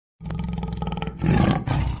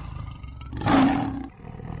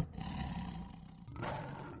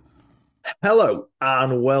Hello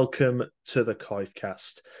and welcome to the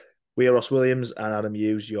Coifcast. We are Ross Williams and Adam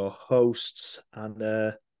Hughes, your hosts.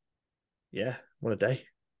 And yeah, what a day.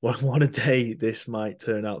 What a day this might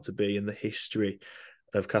turn out to be in the history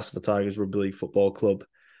of Castleford Tigers Rugby League Football Club.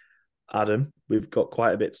 Adam, we've got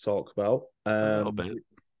quite a bit to talk about. A little bit.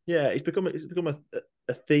 Yeah, it's become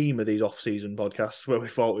a theme of these off-season podcasts where we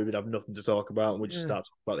thought we would have nothing to talk about and we'd just Yeah. start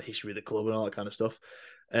talking about the history of the club and all that kind of stuff.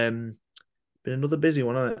 Um, been another busy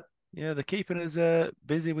one, hasn't it? Yeah, they're keeping us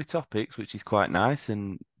busy with topics, which is quite nice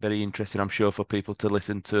and very interesting, I'm sure, for people to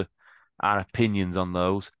listen to our opinions on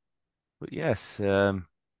those. But yes,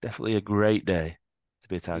 definitely a great day to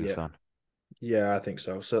be a Tigers Yeah. fan. Yeah, I think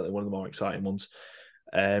so. Certainly one of the more exciting ones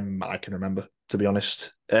I can remember, to be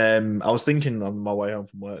honest. I was thinking on my way home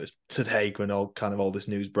from work today when all this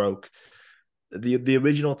news broke. The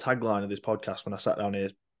original tagline of this podcast when I sat down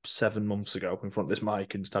here 7 months ago in front of this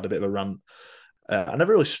mic and just had a bit of a rant. I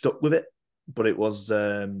never really stuck with it, but it was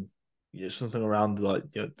something around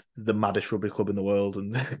the maddest rugby club in the world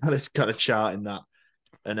and this kind of charting that.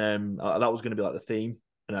 And that was going to be like the theme,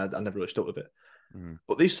 and I never really stuck with it. Mm.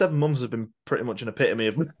 But these 7 months have been pretty much an epitome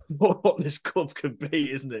of what this club could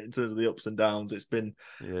be, isn't it? In terms of the ups and downs, it's been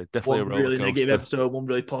Yeah, definitely a one roller really negative coaster. episode, one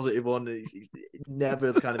really positive one. It's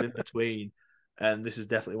never kind of in between, and this is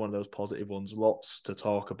definitely one of those positive ones. Lots to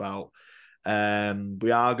talk about. We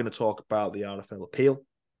are going to talk about the RFL appeal,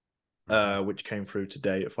 Hmm. which came through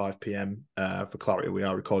today at 5 p.m. For clarity, we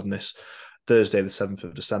are recording this Thursday, the 7th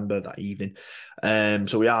of December, that evening.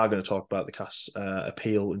 So we are going to talk about the CAS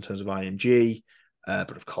appeal in terms of IMG.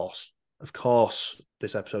 But of course,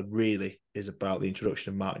 this episode really is about the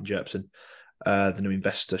introduction of Martin Jepson, the new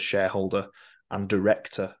investor, shareholder, and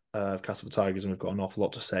director of Castleford Tigers, and we've got an awful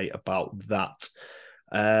lot to say about that.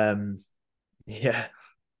 Um, yeah,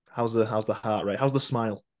 how's the heart rate? How's the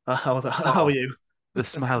smile? How are Oh, you? the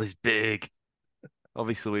smile is big.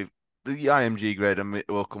 Obviously, the IMG grade, and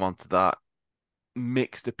we'll come on to that.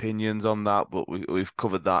 Mixed opinions on that, but we've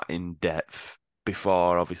covered that in depth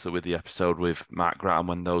before, obviously with the episode with Matt Graham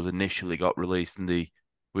when those initially got released and the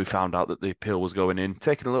we found out that the appeal was going in,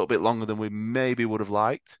 taking a little bit longer than we maybe would have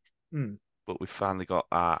liked, Hmm. but we finally got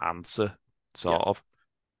our answer, Yeah. sort of.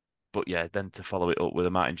 But yeah, then to follow it up with the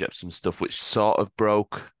Martin Jepson stuff, which sort of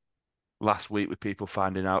broke last week with people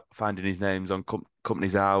finding his names on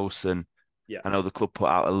company's house, and Yeah. I know the club put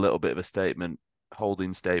out a little bit of a statement,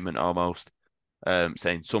 holding statement almost,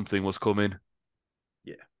 saying something was coming,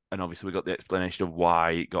 Yeah. and obviously we got the explanation of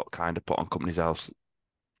why it got kind of put on company's house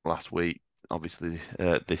last week. Obviously,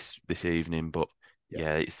 this evening, but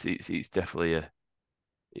Yeah. yeah, it's definitely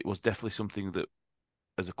it was definitely something that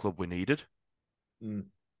as a club we needed, Mm.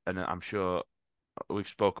 and I'm sure we've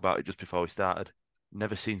spoke about it just before we started.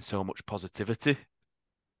 Never seen so much positivity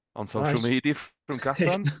on social Nice. media from Cas It's,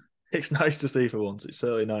 fans. it's nice to see for once. It's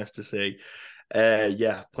certainly nice to see.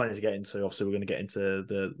 Yeah, plenty to get into. Obviously, we're going to get into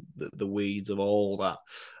the weeds of all that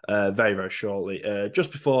very, very shortly.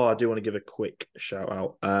 Just before, I do want to give a quick shout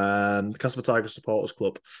out. The Castle Tigers Supporters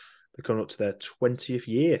Club. They're coming up to their 20th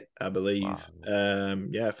year, I believe. Wow.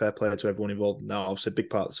 Yeah, fair play to everyone involved. Now, obviously, big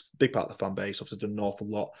part of the fan base. Obviously, done an awful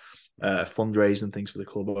lot fundraising things for the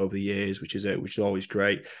club over the years, which is always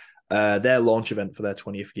great. Their launch event for their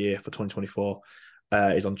 20th year for 2024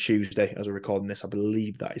 is on Tuesday as we're recording this. I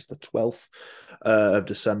believe that is the 12th of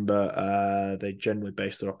December. They generally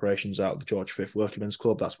base their operations out of the George V Workingmen's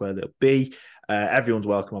Club. That's where they'll be. Everyone's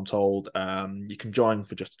welcome, I'm told. You can join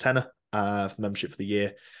for just a tenner for membership for the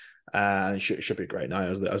year. And it should be a great night,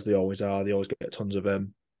 as they always are. They always get tons of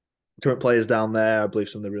current players down there. I believe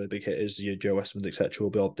some of the really big hitters, Joe Westmans, etc.,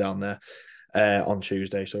 will be all down there on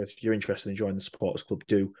Tuesday. So if you're interested in joining the supporters club,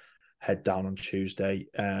 do head down on Tuesday.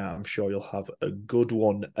 I'm sure you'll have a good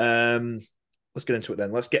one. Let's get into it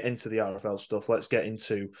then. Let's get into the RFL stuff. Let's get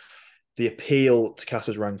into the appeal to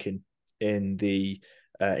Casa's ranking in the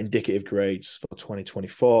indicative grades for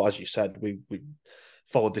 2024. As you said, we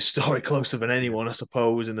followed this story closer than Yeah. anyone, I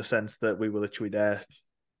suppose, in the sense that we were literally there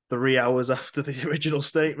 3 hours after the original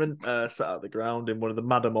statement, sat at the ground in one of the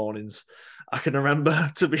madder mornings I can remember,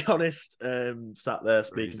 to be honest. Sat there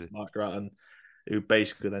speaking to Crazy. Mark Grattan, who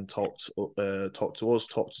basically then talked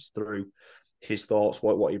us through his thoughts,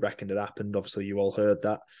 what he reckoned had happened. Obviously, you all heard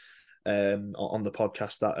that on the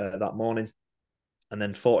podcast that morning. And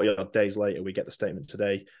then 40 odd days later, we get the statement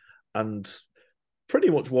today. And pretty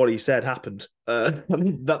much what he said happened. I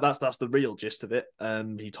mean, that's the real gist of it.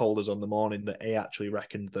 He told us on the morning that he actually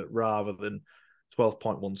reckoned that rather than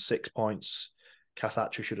 12.16 points, Cass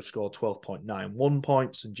actually should have scored 12.91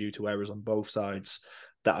 points, and due to errors on both sides,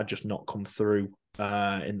 that had just not come through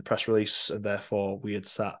in the press release, and therefore we had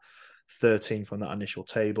sat 13th on that initial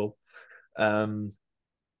table.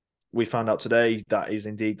 We found out today that is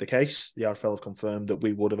indeed the case. The RFL have confirmed that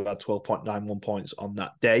we would have had 12.91 points on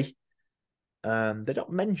that day. They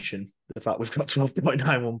don't mention the fact we've got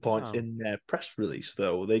 12.91 points in their press release,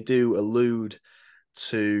 though. They do allude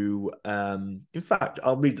to, in fact,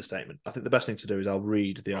 I'll read the statement. I think the best thing to do is I'll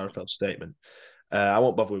read the RFL statement. I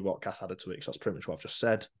won't bother with what Cass added to it because that's pretty much what I've just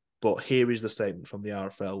said. But here is the statement from the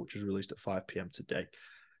RFL, which was released at 5 p.m. today.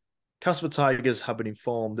 Castleford Tigers have been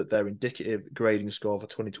informed that their indicative grading score for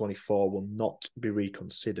 2024 will not be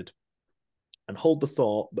reconsidered. And hold the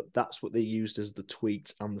thought that that's what they used as the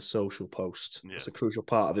tweet and the social post. Yes. It's a crucial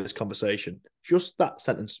part of this conversation. Just that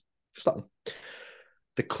sentence. Just that one.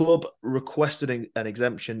 The club requested an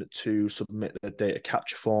exemption to submit their data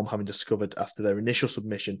capture form, having discovered after their initial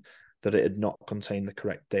submission that it had not contained the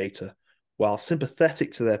correct data. While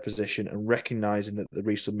sympathetic to their position and recognising that the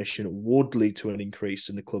resubmission would lead to an increase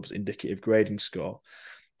in the club's indicative grading score,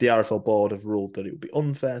 the RFL board have ruled that it would be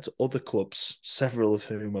unfair to other clubs, several of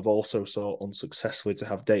whom have also sought unsuccessfully to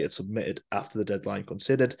have data submitted after the deadline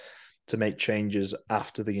considered, to make changes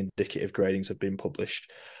after the indicative gradings have been published,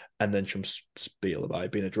 and then some spiel about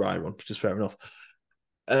it being a dry run, which is fair enough.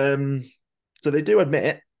 So they do admit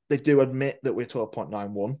it. They do admit that we're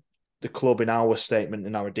 12.91. The club, in our statement,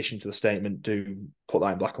 in our addition to the statement, do put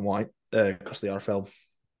that in black and white because the RFL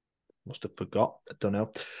must have forgot. I don't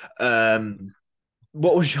know.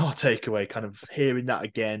 What was your takeaway, kind of hearing that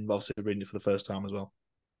again, obviously reading it for the first time as well?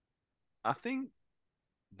 I think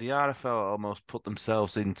the RFL almost backed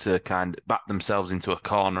themselves into a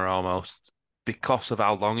corner almost because of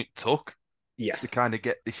how long it took to kind of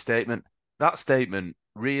get this statement. That statement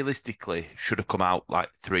realistically should have come out like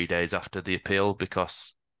 3 days after the appeal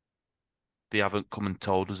because they haven't come and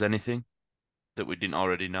told us anything that we didn't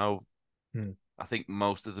already know. I think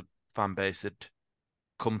most of the fan base had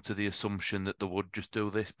come to the assumption that they would just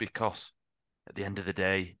do this because at the end of the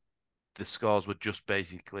day, the scores were just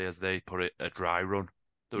basically, as they put it, a dry run.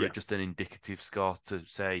 They were just an indicative score to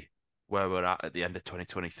say where we're at the end of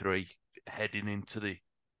 2023, heading into the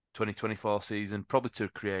 2024 season, probably to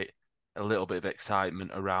create a little bit of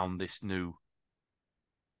excitement around this new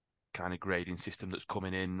kind of grading system that's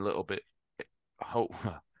coming in, a little bit. I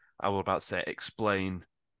was about to say explain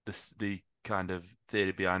the kind of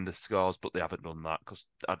theory behind the scores, but they haven't done that because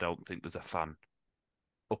I don't think there's a fan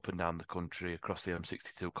up and down the country across the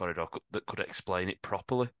M62 corridor that could explain it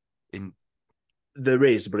properly. There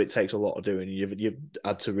is, but it takes a lot of doing. You've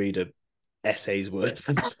had to read a essay's worth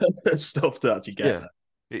of stuff to actually get there.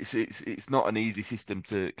 It's not an easy system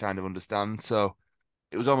to kind of understand. So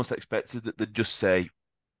it was almost expected that they'd just say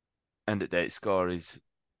end of date score is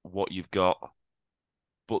what you've got.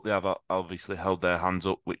 But they have obviously held their hands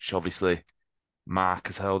up, which obviously Mark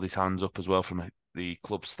has held his hands up as well from the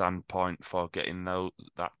club standpoint for getting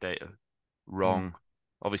that data wrong.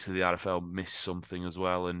 Obviously, the RFL missed something as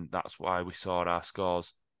well, and that's why we saw our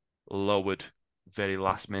scores lowered very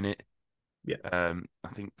last minute. I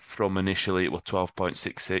think from initially it was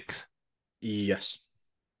 12.66. Yes.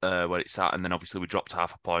 Where it's at, and then obviously we dropped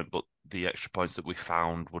half a point, but the extra points that we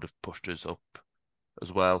found would have pushed us up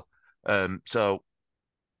as well. So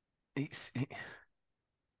it's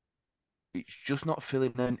just not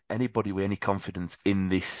filling anybody with any confidence in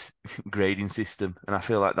this grading system, and I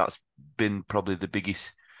feel like that's been probably the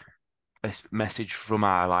biggest message from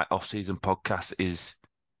our off-season podcast is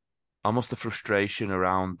almost the frustration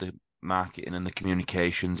around the marketing and the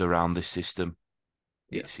communications around this system.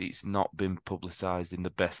 It's not been publicised in the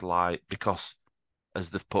best light because, as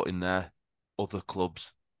they've put in there, other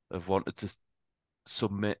clubs have wanted to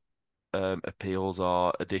submit appeals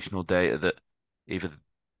or additional data that either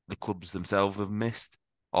the clubs themselves have missed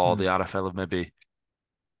or the RFL have maybe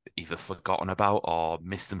either forgotten about or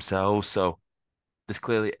missed themselves. So there's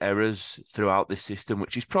clearly errors throughout this system,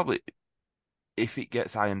 which is probably, if it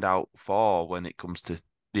gets ironed out for when it comes to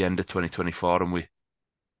the end of 2024 and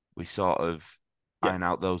we sort of iron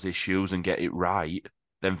out those issues and get it right,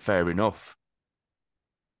 then fair enough.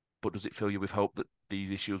 But does it fill you with hope that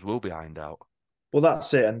these issues will be ironed out? Well,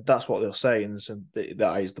 that's it, and that's what they'll say, and so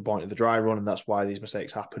that is the point of the dry run, and that's why these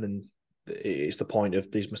mistakes happen, and it's the point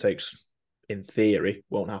of these mistakes, in theory,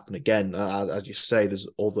 won't happen again. As you say, they've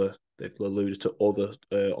alluded to other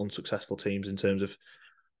unsuccessful teams in terms of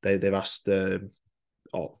they've asked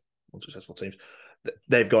unsuccessful teams.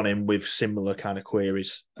 They've gone in with similar kind of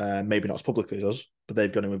queries, maybe not as publicly as us, but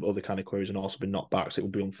they've gone in with other kind of queries and also been knocked back. So it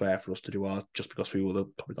would be unfair for us to do ours just because we were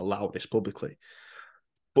probably the loudest publicly.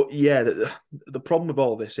 But yeah, the problem with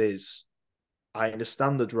all this is I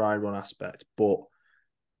understand the dry run aspect, but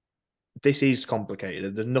this is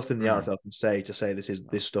complicated. There's nothing the RFL can say to say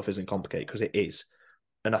this stuff isn't complicated because it is.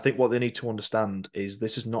 And I think what they need to understand is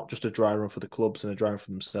this is not just a dry run for the clubs and a dry run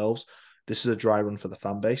for themselves. This is a dry run for the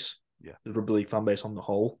fan base, Yeah. the rugby league fan base on the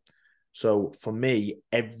whole. So for me,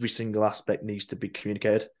 every single aspect needs to be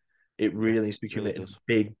communicated. It really needs to be communicated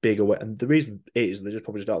in a big way. And the reason is they just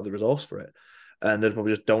probably just don't have the resource for it. And they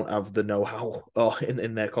probably just don't have the know-how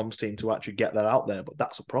in their comms team to actually get that out there. But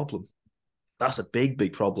that's a problem. That's a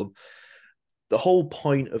big problem. The whole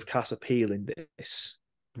point of CAS appealing this,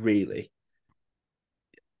 really,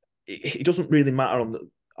 it doesn't really matter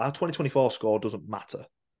our 2024 score doesn't matter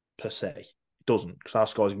per se. It doesn't, because our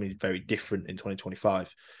score is going to be very different in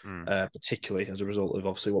 2025, particularly as a result of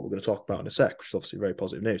obviously what we're going to talk about in a sec, which is obviously very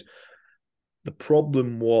positive news. The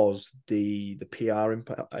problem was the PR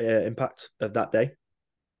impact of that day,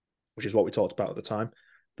 which is what we talked about at the time.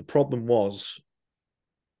 The problem was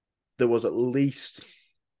there was at least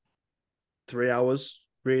 3 hours,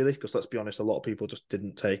 really, because let's be honest, a lot of people just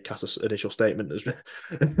didn't take CAS's initial statement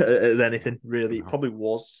as anything, really. It probably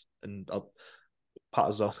was, and I'll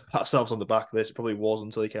pat ourselves on the back of this, it probably was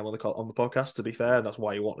until he came on the podcast, to be fair, and that's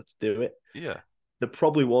why he wanted to do it. Yeah. There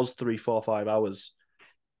probably was 3, 4, 5 hours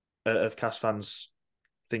of CAS fans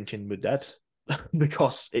thinking we're dead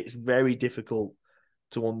because it's very difficult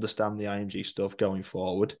to understand the IMG stuff going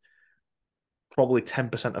forward. Probably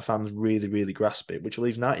 10% of fans really grasp it, which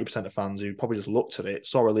leaves 90% of fans who probably just looked at it,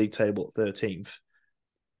 saw a league table at 13th,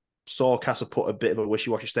 saw CAS put a bit of a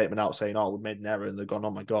wishy-washy statement out saying, oh, we made an error, and they've gone,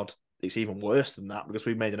 oh my God, it's even worse than that because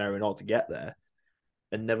we made an error in order to get there,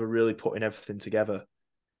 and never really putting everything together.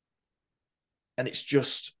 And it's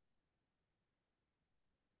just,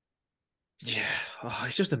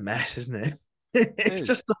 it's just a mess, isn't it? It's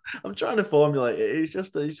just, I'm trying to formulate it. It's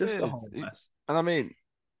just a whole mess. And I mean,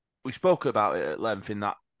 we spoke about it at length in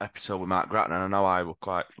that episode with Mark Grattan, and I know I were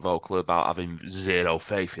quite vocal about having zero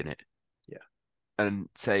faith in it. Yeah. And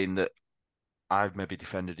saying that I've maybe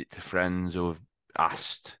defended it to friends who have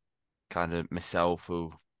asked kind of myself,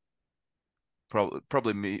 who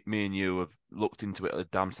probably me and you have looked into it at the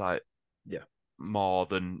damn site more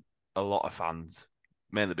than a lot of fans,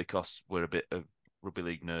 mainly because we're a bit of rugby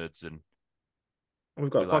league nerds and we've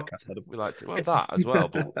got a podcast. We liked it. Well, that as well,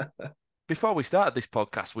 but before we started this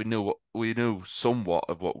podcast, we knew somewhat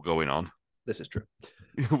of what was going on. This is true.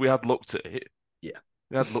 We had looked at it. Yeah.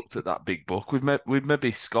 We had looked at that big book. We've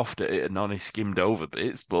maybe scoffed at it and only skimmed over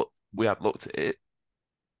bits, but we had looked at it.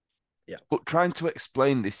 Yeah. But trying to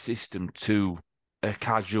explain this system to a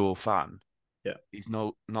casual fan is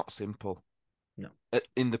not simple. No.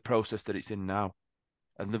 In the process that it's in now.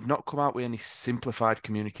 And they've not come out with any simplified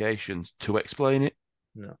communications to explain it.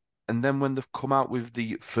 No. And then when they've come out with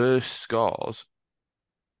the first scores,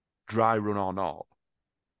 dry run or not,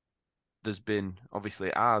 there's been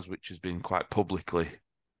obviously ours, which has been quite publicly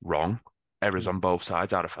wrong. Errors on both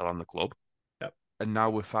sides, RFL and the club. Yep. And now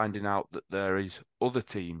we're finding out that there is other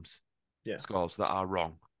teams' scores that are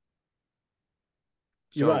wrong.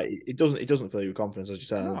 You're right. It doesn't fill you with confidence, as you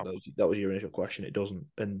said. No. That was your initial question. It doesn't.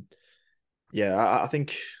 And I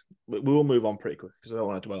think we will move on pretty quick because I don't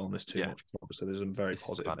want to dwell on this too much. Obviously, there's a very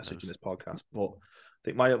positive message in this podcast. But I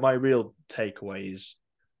think my real takeaway is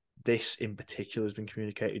this in particular has been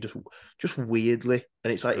communicated just weirdly,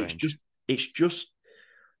 and it's like it's just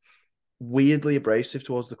weirdly abrasive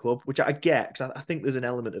towards the club, which I get because I think there's an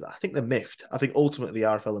element of it. I think they're miffed. I think ultimately the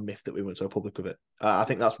RFL are miffed that we weren't so public with it. I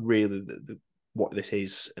think that's really what this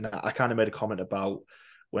is, and I kind of made a comment about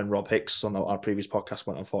when Rob Hicks on our previous podcast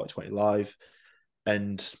went on 4020 Live,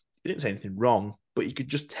 and he didn't say anything wrong, but you could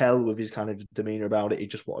just tell with his kind of demeanour about it, he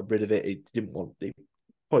just wanted rid of it. He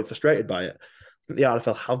probably frustrated by it. I think the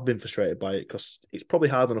RFL have been frustrated by it because it's probably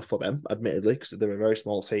hard enough for them, admittedly, because they're a very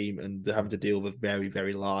small team and they're having to deal with a very,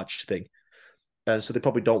 very large thing. And so they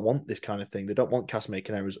probably don't want this kind of thing. They don't want CAS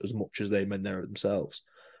making errors as much as they made errors themselves.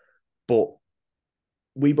 But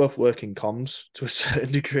we both work in comms to a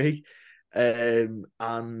certain degree. And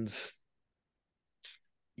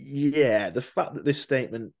the fact that this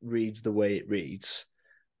statement reads the way it reads,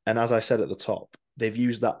 and as I said at the top, they've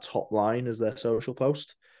used that top line as their social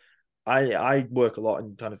post. I work a lot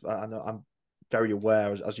in kind of, I'm very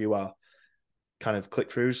aware, as you are, kind of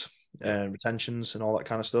click-throughs and retentions and all that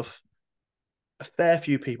kind of stuff. A fair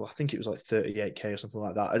few people, I think it was like 38k or something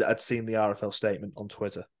like that, I'd seen the RFL statement on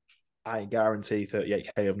Twitter. I guarantee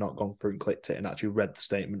 38k have not gone through and clicked it and actually read the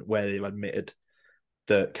statement where they've admitted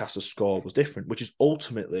that CAS's score was different, which is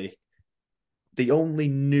ultimately the only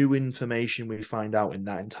new information we find out in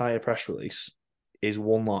that entire press release is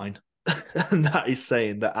one line. And that is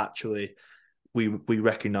saying that actually we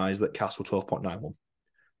recognise that CAS were 12.91.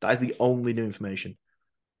 That is the only new information.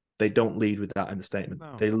 they don't lead with that in the statement.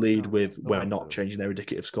 No, They lead no, with don't we're have not to. changing their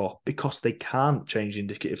indicative score because they can't change the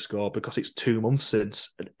indicative score because it's 2 months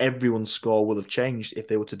since, and everyone's score will have changed if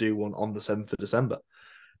they were to do one on the 7th of December.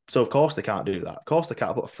 So of course they can't do that. Of course they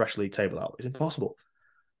can't put a fresh league table out. It's impossible.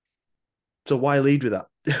 So why lead with that?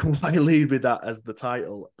 Why lead with that as the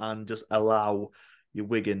title and just allow your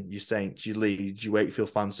Wigan, your Saints, your Leeds, your Wakefield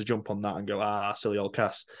fans to jump on that and go, silly old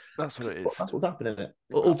Cass. That's what it is. That's what's happening, isn't it?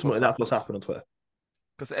 That's Ultimately, what's that's what's happened. happened on Twitter.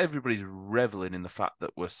 Because everybody's reveling in the fact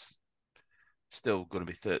that we're still going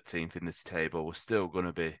to be 13th in this table. We're still going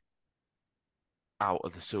to be out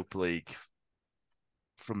of the Super League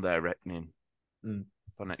from their reckoning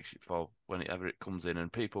for next for whenever it comes in,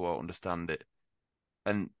 and people won't understand it.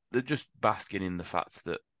 And they're just basking in the fact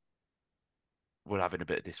that we're having a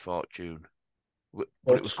bit of misfortune. But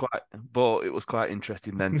it was quite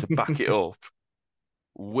interesting then to back it up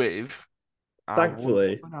with our wonderful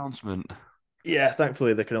Thankfully, announcement. yeah,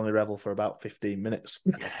 thankfully they can only revel for about 15 minutes,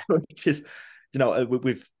 Yeah, which is,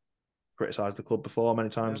 we've criticised the club before many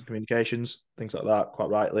times yeah. in communications, things like that, quite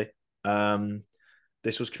rightly.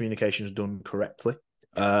 This was communications done correctly,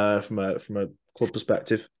 Yes. from a club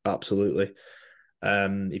perspective, absolutely.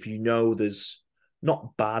 If there's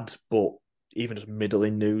not bad, but even just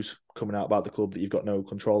middling news coming out about the club that you've got no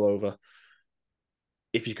control over,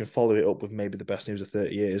 if you can follow it up with maybe the best news of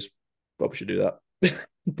 30 years, probably should do that.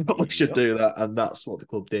 Probably should Yep. do that. And that's what the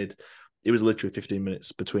club did. It was literally 15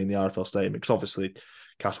 minutes between the RFL statement, because obviously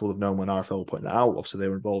Cass will have known when RFL were putting that out. Obviously, they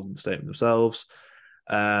were involved in the statement themselves.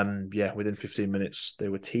 Yeah, within 15 minutes, they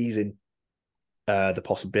were teasing the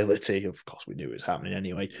possibility, of course, we knew it was happening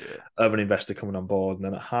anyway, Yeah. of an investor coming on board. And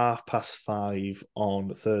then at 5:30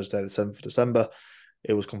 on Thursday, the 7th of December,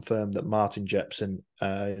 it was confirmed that Martin Jepson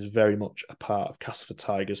is very much a part of Castleford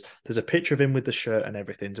Tigers. There's a picture of him with the shirt and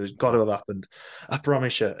everything, so it's got to have happened. I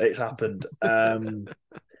promise you, it's happened.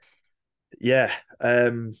 Yeah.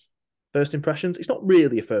 First impressions. It's not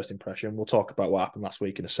really a first impression. We'll talk about what happened last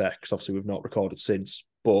week in a sec, because obviously we've not recorded since.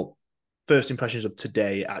 But first impressions of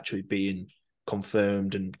today actually being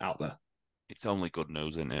confirmed and out there. It's only good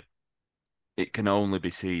news, isn't it? It can only be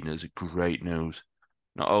seen as great news.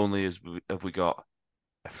 Not only have we got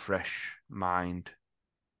a fresh mind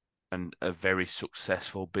and a very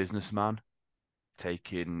successful businessman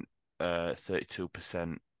taking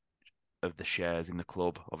 32% of the shares in the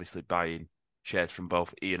club, obviously buying shares from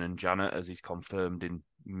both Ian and Janet, as he's confirmed in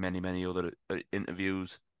many, many other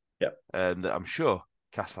interviews. Yep. That I'm sure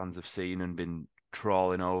Cass fans have seen and been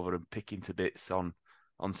trawling over and picking to bits on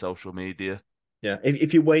social media. Yeah.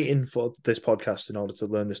 If you're waiting for this podcast in order to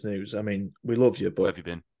learn this news, I mean, we love you, Where but have you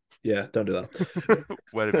been? yeah, don't do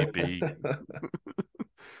Where have you been? that.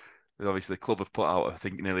 Obviously, the club have put out, I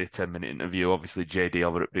think, nearly a 10-minute interview. Obviously, JD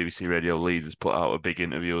over at BBC Radio Leeds has put out a big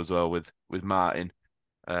interview as well with Martin.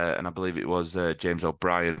 And I believe it was James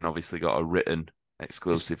O'Brien obviously got a written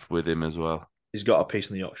exclusive with him as well. He's got a piece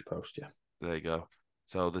in the Yorkshire Post, yeah. There you go.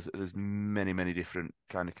 So there's many, many different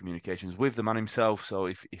kind of communications with the man himself. So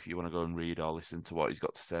if you want to go and read or listen to what he's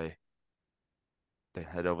got to say, then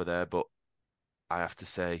head over there. But I have to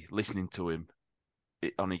say, listening to him,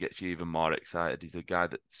 it only gets you even more excited. He's a guy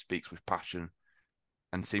that speaks with passion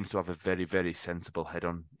and seems to have a very, very sensible head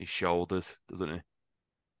on his shoulders, doesn't he?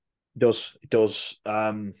 It does.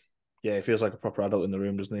 Yeah, it feels like a proper adult in the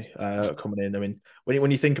room, doesn't he? Coming in. I mean,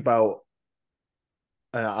 when you think about,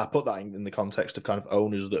 and I put that in the context of kind of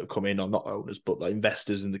owners that have come in, or not owners, but like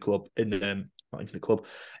investors in the club, not into the club,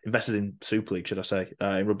 investors in Super League, should I say,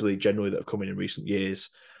 in rugby league generally, that have come in recent years.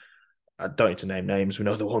 I don't need to name names. We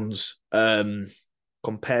know the ones.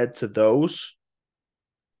 Compared to those,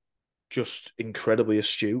 just incredibly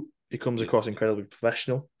astute. He comes He, across incredibly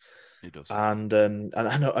professional, he does. and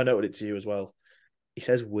I know it to you as well. He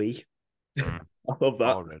says we. Mm, I love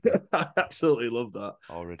that. already, I absolutely love that.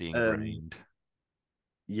 already Um, ingrained.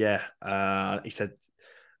 yeah, he said.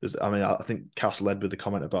 I mean, I think Cass led with the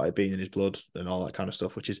comment about it being in his blood and all that kind of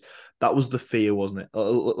stuff, that was the fear, wasn't it?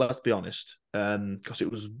 Let's be honest, because it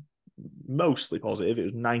was mostly positive. It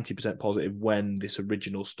was 90% positive when this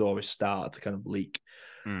original story started to kind of leak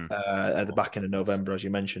at the back end of November, as you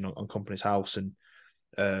mentioned, on Company's House, and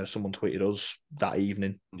someone tweeted us that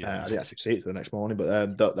evening. Yeah, I didn't actually see it the next morning,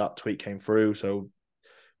 but that tweet came through, so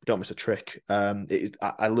don't miss a trick.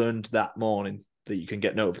 I learned that morning that you can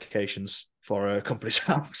get notifications for a Company's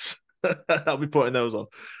House. I'll be putting those on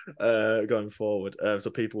going forward. So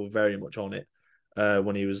people were very much on it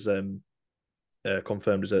when he was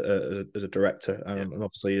confirmed as a director, yeah. and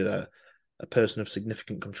obviously a person of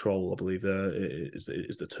significant control, I believe is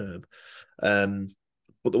the term.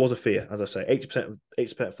 But there was a fear, as I say,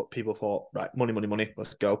 80% of people thought, right, money, money, money,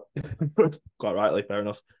 let's go. Quite rightly, fair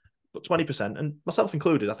enough. but 20%, and myself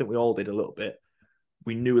included, I think we all did a little bit.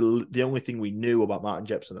 We knew the only thing we knew about Martin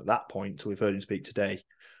Jepson at that point, until we've heard him speak today,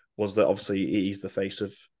 was that obviously he's the face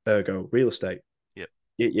of Ergo Real Estate. Yep.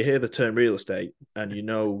 You hear the term real estate, and you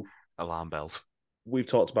know, alarm bells. We've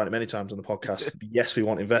talked about it many times on the podcast. Yes, we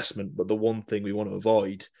want investment, but the one thing we want to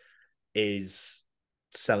avoid is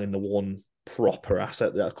selling the one proper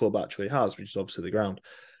asset that a club actually has, which is obviously the ground,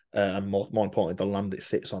 and more importantly, the land it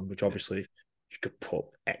sits on, which obviously you could put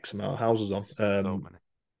X amount of houses on. So many.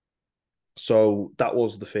 So that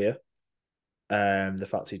was the fear. The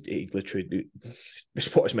fact he literally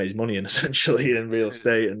it's what he's made his money in, essentially, in real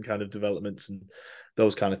estate and kind of developments and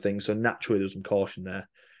those kind of things. So naturally, there's some caution there.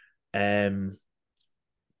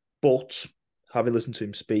 But having listened to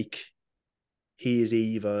him speak, he is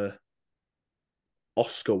either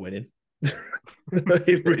Oscar winning,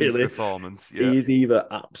 really, his performance. Yeah, he is either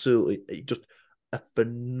absolutely just a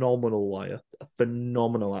phenomenal liar, a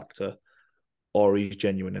phenomenal actor, or he's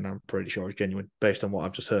genuine, and I'm pretty sure he's genuine based on what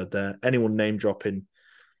I've just heard there. Anyone name dropping,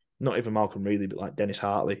 not even Malcolm Reilly, but like Dennis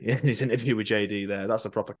Hartley in his interview with JD there, that's a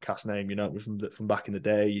proper cast name, you know, from back in the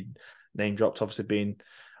day. He name dropped, obviously being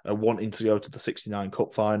wanting to go to the 69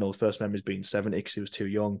 Cup final, first memories being 70 because he was too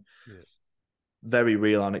young. Yeah. Very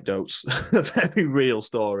real anecdotes, very real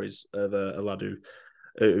stories of a lad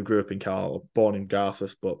who grew up in Carl, born in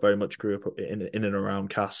Garforth, but very much grew up in and around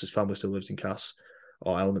Cass. His family still lives in Cass,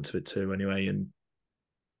 or elements of it too, anyway. And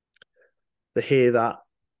to hear that,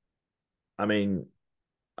 I mean,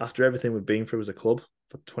 after everything we've been through as a club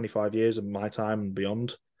for 25 years of my time and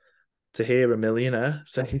beyond, to hear a millionaire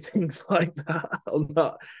say things like that on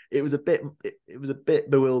that, it was a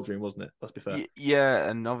bit bewildering, wasn't it? Let's be fair. Yeah,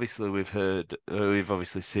 and obviously we've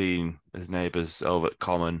obviously seen his neighbours over at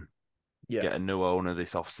Common get a new owner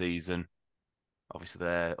this off season. Obviously,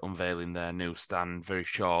 they're unveiling their new stand very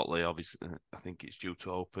shortly. Obviously, I think it's due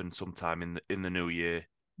to open sometime in the new year.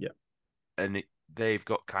 Yeah, and they've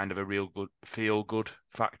got kind of a real good feel good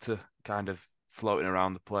factor kind of floating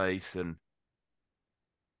around the place, and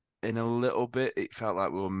in a little bit, it felt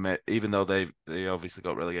like we were, even though they obviously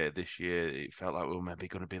got relegated this year, it felt like we were maybe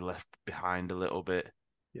going to be left behind a little bit.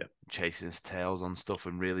 Yeah, chasing his tails on stuff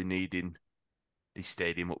and really needing these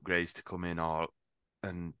stadium upgrades to come in,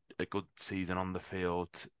 and a good season on the field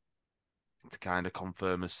to kind of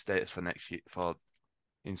confirm a status for next year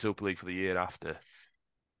in Super League for the year after.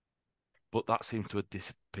 But that seems to have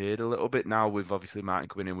disappeared a little bit now with obviously Martin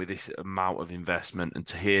coming in with this amount of investment, and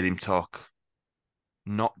to hear him talk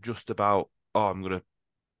not just about, oh, I'm going to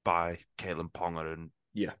buy Caitlin Ponga and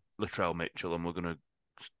Latrell Mitchell and we're going to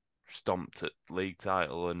stomp to league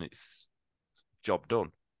title and it's job done.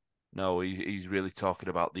 No, he's really talking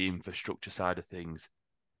about the infrastructure side of things,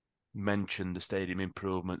 mentioned the stadium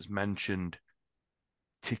improvements, mentioned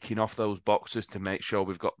ticking off those boxes to make sure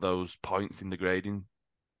we've got those points in the grading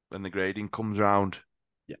when the grading comes round.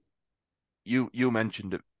 Yeah. You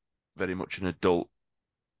mentioned it, very much an adult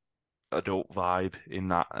vibe in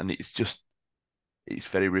that, and it's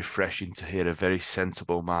very refreshing to hear a very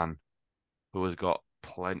sensible man who has got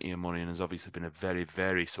plenty of money and has obviously been a very,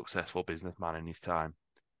 very successful businessman in his time,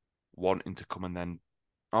 wanting to come and then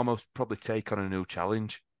almost probably take on a new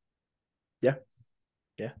challenge. Yeah.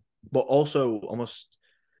 But also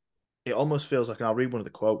it almost feels like, and I'll read one of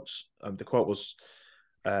the quotes. The quote was,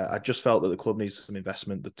 I just felt that the club needs some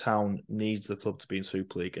investment. The town needs the club to be in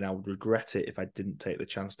Super League, and I would regret it if I didn't take the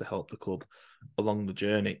chance to help the club along the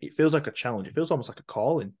journey. It feels like a challenge. It feels almost like a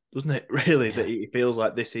calling, doesn't it? Really, that it feels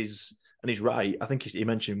like this is, and he's right. I think he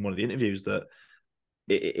mentioned in one of the interviews that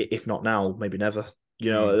if not now, maybe never.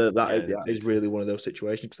 You know, that is really one of those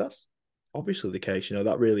situations, because that's obviously the case. You know,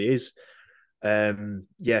 that really is.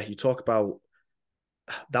 You talk about,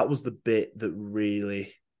 that was the bit that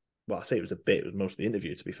really, well, I say it was the bit, it was most of the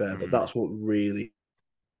interview, to be fair, but that's what really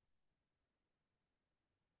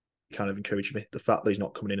kind of encouraged me. The fact that he's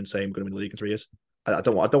not coming in and saying we're going to win the league in 3 years. I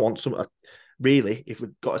don't want some, really, if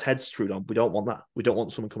we've got his head screwed on, we don't want that. We don't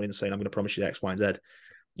want someone coming in and saying, I'm going to promise you X, Y, and Z.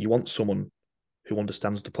 You want someone who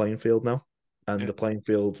understands the playing field now. And the playing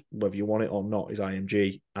field, whether you want it or not, is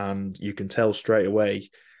IMG. And you can tell straight away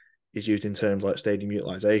he's used in terms like stadium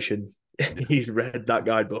utilization. He's read that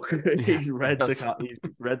guidebook. He's read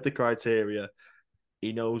the criteria.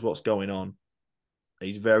 He knows what's going on.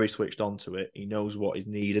 He's very switched on to it. He knows what is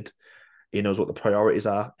needed. He knows what the priorities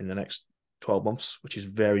are in the next 12 months, which is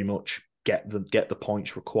very much get the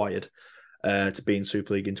points required to be in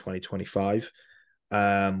Super League in 2025.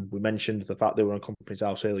 We mentioned the fact they were on Company's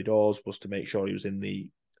House early doors was to make sure he was in the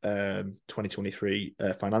 2023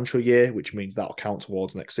 financial year, which means that'll count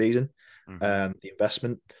towards next season. The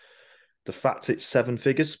investment, the fact it's 7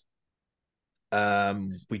 figures,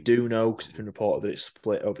 We do know, because it's been reported, that it's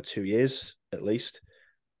split over 2 years at least.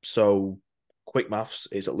 So quick maths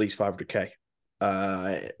is at least 500k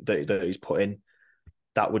that he's put in.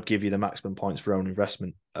 That would give you the maximum points for own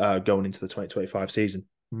investment going into the 2025 season.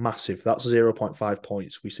 Massive. That's zero 0.5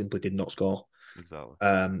 points we simply did not score. Exactly.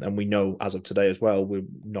 And we know as of today as well, we're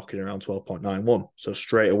knocking around 12.91. So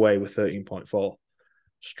straight away with 13.4,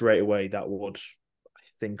 straight away that would, I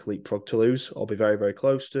think, leapfrog to lose or be very, very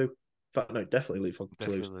close to. In fact, no, definitely leapfrog to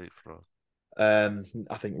lose. Definitely leapfrog.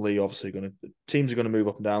 I think Lee obviously teams are going to move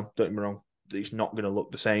up and down. Don't get me wrong. It's not going to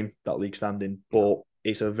look the same, that league standing, but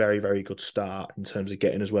it's a very, very good start in terms of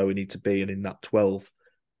getting us where we need to be. And in that 12,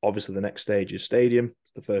 obviously the next stage is stadium.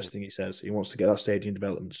 It's the first thing he says. He wants to get that stadium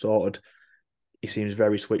development sorted. He seems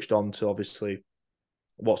very switched on to obviously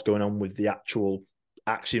what's going on with the actual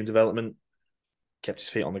Axiom development. Kept his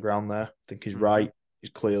feet on the ground there. I think he's right. He's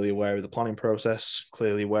clearly aware of the planning process,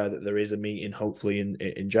 clearly aware that there is a meeting hopefully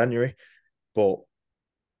in January. But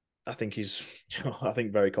I think he's, I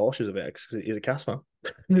think very cautious of it because he's a Cas fan.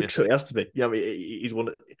 Yeah. So he has to be. Yeah, I mean, he's one.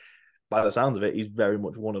 By the sounds of it, he's very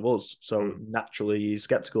much one of us. So naturally, he's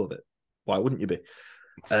skeptical of it. Why wouldn't you be?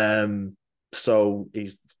 So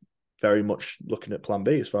he's very much looking at Plan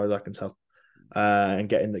B, as far as I can tell, and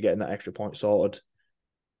getting that extra point sorted.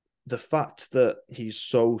 The fact that he's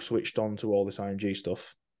so switched on to all this IMG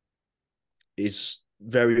stuff is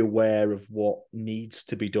very aware of what needs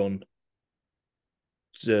to be done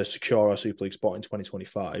to secure our Super League spot in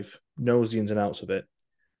 2025, knows the ins and outs of it,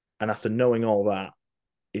 and after knowing all that,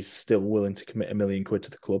 is still willing to commit £1 million to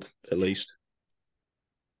the club, at least.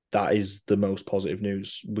 That is the most positive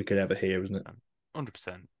news we could ever hear, isn't it?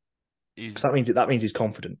 100%. That means he's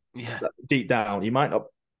confident. Yeah. Deep down, he might not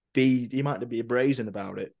be brazen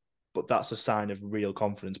about it, but that's a sign of real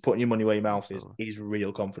confidence. Putting your money where your mouth is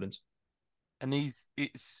real confidence. And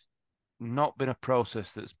it's not been a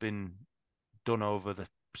process that's been done over the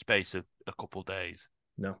space of a couple of days.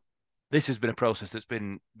 No. This has been a process that's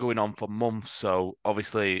been going on for months, so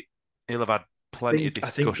obviously he'll have had plenty of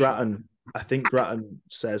discussion. I think Grattan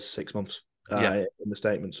says 6 months in the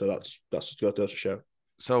statement, so that's goes to show.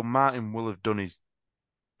 So Martin will have done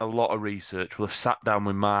a lot of research. Will have sat down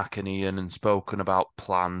with Mark and Ian and spoken about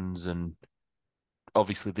plans and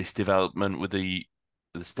obviously this development with the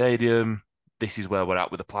stadium. This is where we're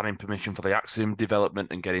at with the planning permission for the Axiom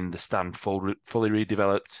development and getting the stand fully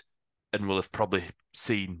redeveloped. And we'll have probably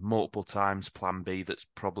seen multiple times Plan B that's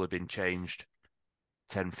probably been changed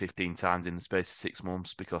 10, 15 times in the space of 6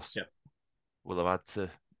 months because we'll have had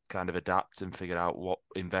to kind of adapt and figure out what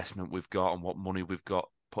investment we've got and what money we've got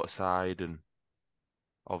put aside. And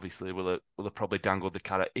obviously we'll have probably dangled the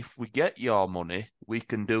carrot. If we get your money, we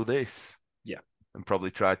can do this. Yeah. And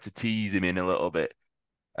probably tried to tease him in a little bit.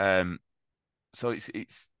 So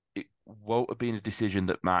it won't have been a decision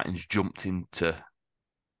that Martin's jumped into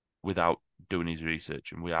without doing his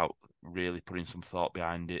research and without really putting some thought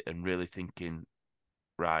behind it and really thinking,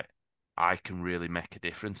 right, I can really make a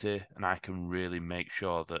difference here and I can really make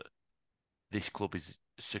sure that this club is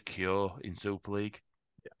secure in Super League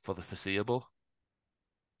for the foreseeable.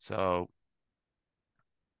 So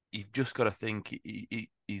you've just got to think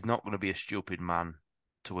he's not going to be a stupid man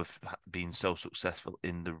to have been so successful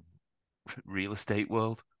in the real estate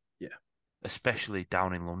world. Yeah. Especially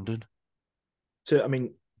down in London. So, I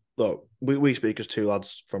mean, look, we speak as two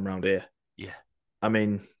lads from round here. Yeah. I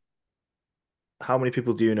mean, how many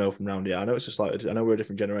people do you know from round here? I know it's just like, I know we're a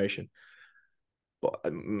different generation. But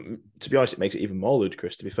to be honest, it makes it even more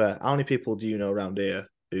ludicrous, to be fair. How many people do you know around here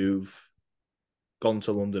who've gone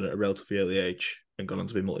to London at a relatively early age and gone on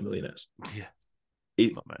to be multimillionaires? Yeah.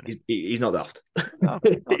 He's not daft. No,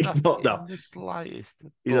 he's not daft. The slightest.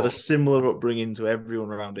 He's had a similar upbringing to everyone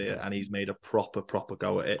around here, and he's made a proper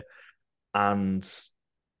go at it. And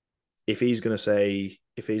if he's going to say,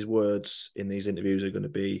 if his words in these interviews are going to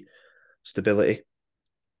be stability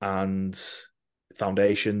and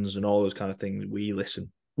foundations and all those kind of things, we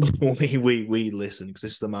listen. we listen because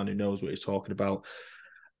this is the man who knows what he's talking about.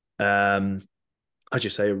 As you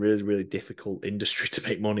say, a really, really difficult industry to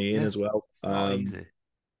make money in as well. It's not easy.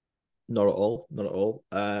 Not at all. Not at all.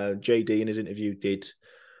 JD in his interview did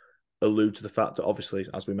allude to the fact that obviously,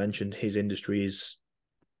 as we mentioned, his industry is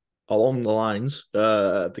along the lines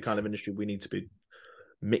of the kind of industry we need to be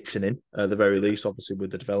mixing in, at the very least, obviously,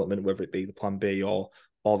 with the development, whether it be the Plan B or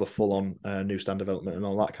the full-on new stand development and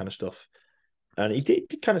all that kind of stuff. And he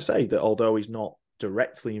did kind of say that although he's not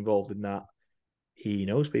directly involved in that, he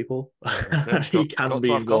knows people. And he can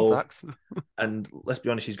be involved. Contacts. And let's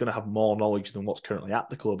be honest, he's going to have more knowledge than what's currently at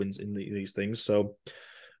the club in these things. So,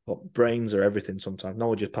 brains are everything sometimes.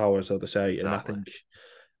 Knowledge is power, so they say. Exactly. And I think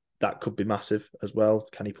that could be massive as well.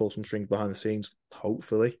 Can he pull some strings behind the scenes?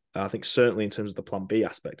 Hopefully. I think certainly in terms of the plan B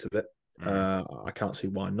aspect of it, I can't see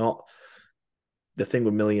why not. The thing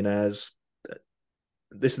with millionaires,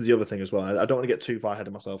 this is the other thing as well. I don't want to get too far ahead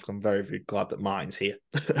of myself because I'm very, very glad that Martin's here,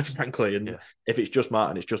 frankly. And Yeah. if it's just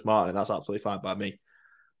Martin, it's just Martin. And that's absolutely fine by me.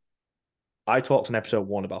 I talked in episode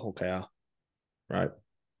 1 about Hull KR, right?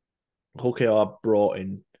 Hull KR brought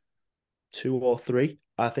in 2 or 3,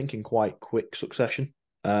 I think, in quite quick succession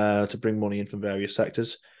to bring money in from various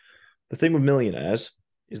sectors. The thing with millionaires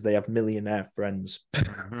is they have millionaire friends.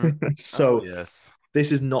 Mm-hmm. Oh So yes.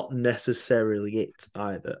 this is not necessarily it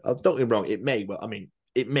either. Don't get me wrong, it may, but I mean,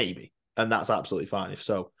 it may be, and that's absolutely fine if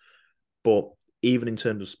so. But even in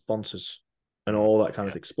terms of sponsors and all that kind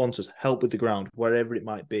of thing, sponsors help with the ground, wherever it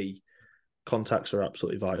might be, contacts are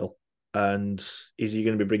absolutely vital. And is he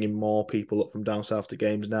going to be bringing more people up from down south to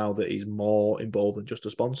games now that he's more involved than just a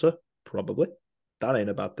sponsor? Probably. That ain't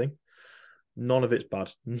a bad thing. None of it's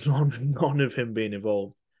bad. None of him being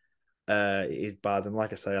involved is bad. And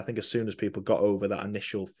like I say, I think as soon as people got over that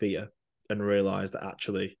initial fear and realised that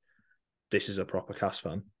actually this is a proper cast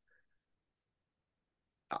fan,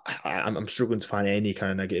 I'm struggling to find any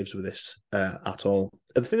kind of negatives with this at all.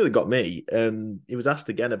 And the thing that got me, he was asked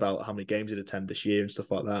again about how many games he'd attend this year and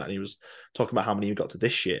stuff like that, and he was talking about how many he got to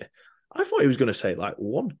this year. I thought he was going to say like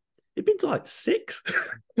 1. He'd been to like 6.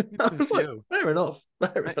 I was like, fair enough,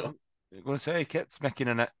 fair enough. I'm going to say he kept making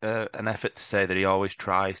an effort to say that he always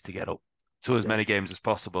tries to get up to as many games as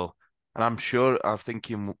possible, and I'm sure I'm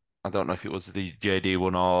thinking, I don't know if it was the JD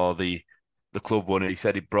one or the club one. He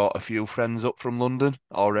said he brought a few friends up from London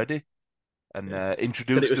already and Said it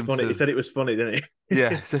introduced was them funny. He to. said it was funny, didn't he?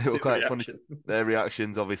 Yeah, said it was quite funny. Reaction. Their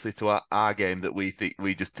reactions, obviously, to our game that we think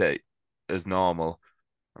we just take as normal.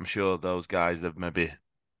 I'm sure those guys have maybe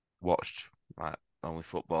watched like only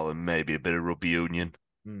football and maybe a bit of rugby union.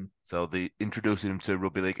 So the introducing them to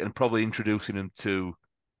rugby league and probably introducing them to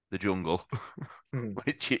the jungle,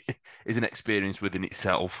 which is an experience within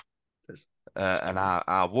itself. And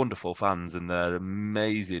our wonderful fans and their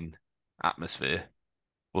amazing atmosphere.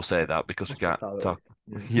 We'll say that because we can't talk.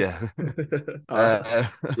 Yeah,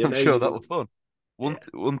 I'm sure that was fun.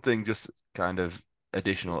 One thing, just kind of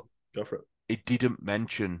additional. Go for it. It didn't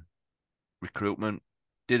mention recruitment.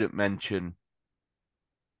 Didn't mention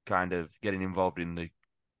kind of getting involved in the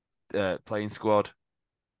playing squad.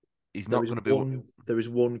 He's not going to be. There is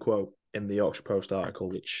one quote in the Yorkshire Post article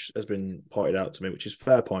which has been pointed out to me, which is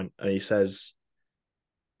fair point, and he says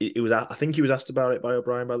it was. I think he was asked about it by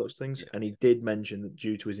O'Brien by looks of things, and he did mention that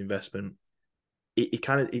due to his investment, it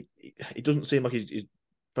doesn't seem like he's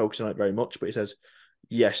focusing on it very much, but he says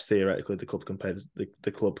yes, theoretically the club can pay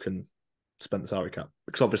the club can spend the salary cap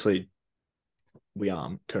because obviously we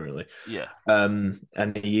aren't currently. Yeah.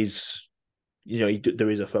 And he is, there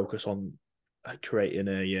is a focus on creating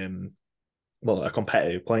a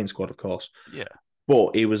competitive playing squad, of course. Yeah.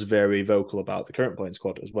 But he was very vocal about the current playing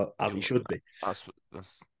squad as well, as he should be. That's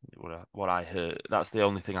what I heard. That's the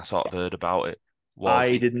only thing I sort of heard about it.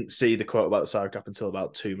 I didn't see the quote about the salary cap until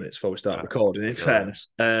about 2 minutes before we started recording, in fairness,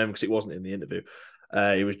 because it wasn't in the interview.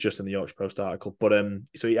 It was just in the Yorkshire Post article. But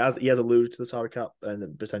so he has alluded to the salary cap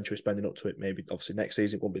and potentially spending up to it. Maybe obviously next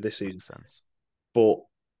season, it won't be this season. Makes sense. But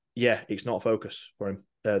yeah, it's not a focus for him.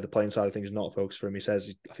 The playing side of things is not a focus for him. I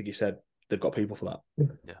think he said they've got people for that.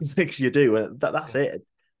 Yeah. Things you do, and that's it.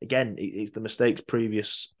 Again, it's the mistakes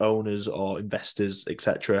previous owners or investors,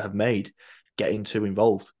 etc., have made getting too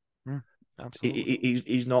involved. Absolutely.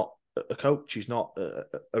 He's not a coach. He's not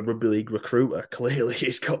a rugby league recruiter. Clearly,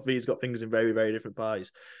 he's got fingers in very, very different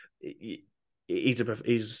pies. He's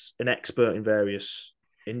an expert in various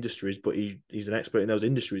industries, but he's an expert in those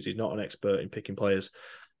industries. He's not an expert in picking players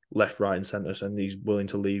left, right, and centre, and he's willing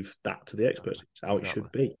to leave that to the experts. It's how it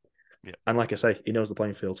should be. Yeah. And like I say, he knows the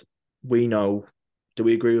playing field. We know. Do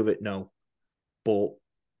we agree with it? No. But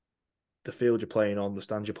the field you're playing on, the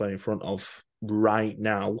stands you're playing in front of right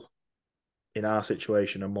now, in our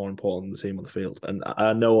situation, are more important than the team on the field. And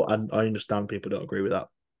I know, and I understand people don't agree with that.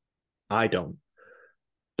 I don't.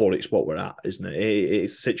 But it's what we're at, isn't it?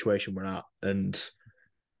 It's the situation we're at. And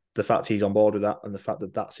the fact he's on board with that and the fact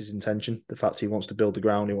that that's his intention, the fact he wants to build the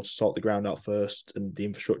ground, he wants to sort the ground out first and the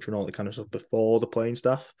infrastructure and all that kind of stuff before the playing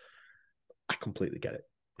staff, I completely get it.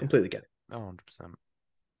 Completely get it. 100%.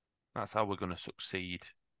 That's how we're going to succeed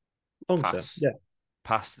long term.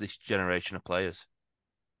 Past this generation of players.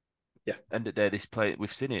 Yeah. End of the day,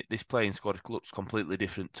 we've seen it. This playing squad looks completely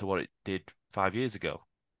different to what it did 5 years ago.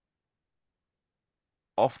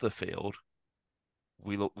 Off the field,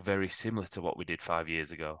 we look very similar to what we did 5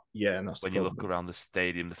 years ago. Yeah, and that's when you look around the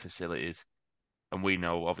stadium, the facilities, and we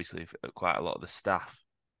know obviously quite a lot of the staff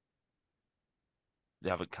they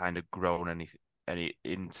haven't kind of grown any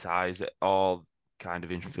in size. All kind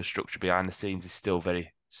of infrastructure behind the scenes is still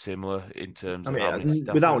very similar in terms I of how many mean, staff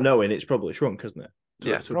are without there. knowing, it's probably shrunk, hasn't it?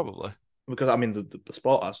 Yeah, probably. Because I mean, the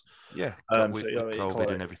sport has. Yeah, So with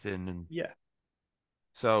COVID and everything, and yeah,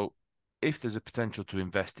 so if there's a potential to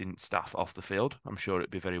invest in staff off the field, I'm sure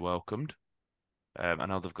it'd be very welcomed. I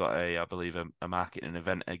know they've got I believe, a marketing and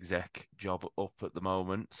event exec job up at the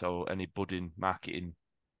moment. So any budding marketing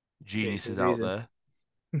get geniuses your out CVs there,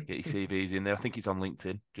 get your CVs in there. I think it's on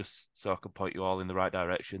LinkedIn, just so I can point you all in the right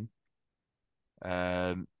direction.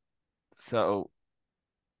 Um, so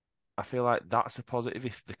I feel like that's a positive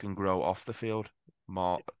if they can grow off the field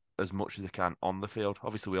more as much as they can on the field.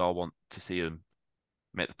 Obviously, we all want to see them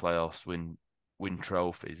make the playoffs, win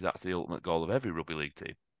trophies. That's the ultimate goal of every rugby league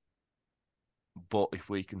team. But if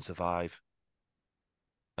we can survive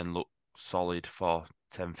and look solid for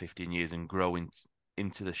 10, 15 years and grow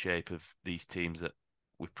into the shape of these teams that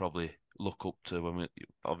we probably look up to when we're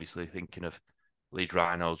obviously thinking of Leeds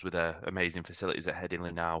Rhinos with their amazing facilities at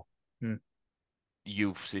Headingley now, Hmm.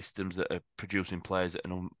 youth systems that are producing players at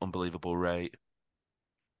an unbelievable rate.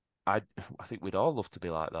 I think we'd all love to be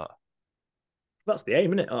like that. That's the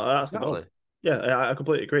aim, isn't it? That's the Exactly. goal. Yeah, I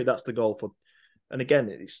completely agree. That's the goal for. And again,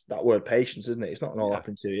 it's that word patience, isn't it? It's not going to all Yeah.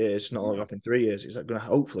 happen in 2 years. It's not all going to No. happen in 3 years. It's going to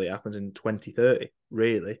hopefully happen in 2030,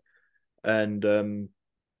 really. And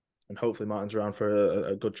hopefully Martin's around for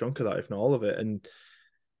a good chunk of that, if not all of it. And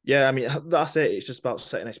yeah, I mean, that's it. It's just about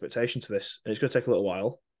setting expectation to this. And it's going to take a little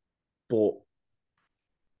while, but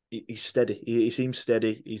he's steady. He seems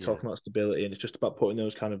steady. He's Yeah. talking about stability, and it's just about putting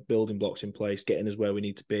those kind of building blocks in place, getting us where we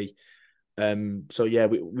need to be. So yeah,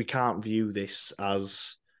 we can't view this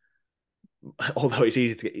as, although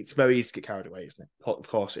it's very easy to get carried away, isn't it? Of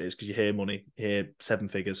course it is, because you hear money, you hear seven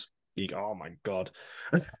figures, you go, oh my god.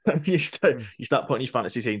 You start putting your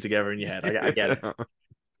fantasy team together in your head. I get it.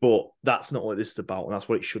 But that's not what this is about, and that's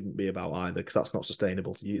what it shouldn't be about either, because that's not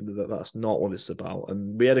sustainable. That's not what this is about.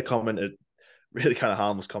 And we had a comment, a really kind of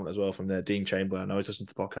harmless comment as well from Dean Chamberlain. I know he's listened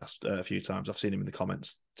to the podcast a few times. I've seen him in the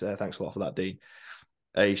comments. Thanks a lot for that, Dean.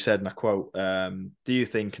 He said, and I quote, do you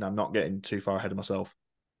think, and I'm not getting too far ahead of myself,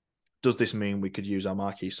 does this mean we could use our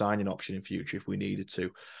marquee signing option in future if we needed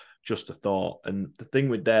to? Just a thought. And the thing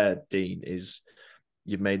with there, Dean, is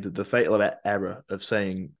you've made the fatal error of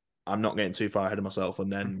saying, I'm not getting too far ahead of myself,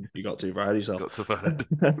 and then you got too far ahead of yourself. Got to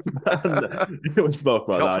find. We spoke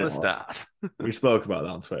about Shot that. for the stars. We spoke about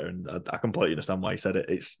that on Twitter, and I completely understand why he said it.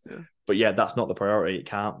 Yeah. But yeah, that's not the priority. It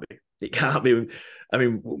can't be. It can't be. I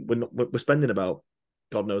mean, we're spending about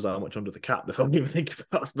God knows how much under the cap before we even think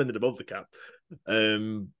about spending above the cap.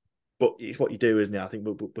 But it's what you do, isn't it? I think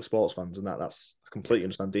we're sports fans, and that's I completely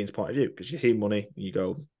understand Dean's point of view, because you hear money, and you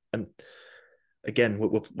go, and again,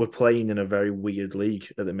 we're playing in a very weird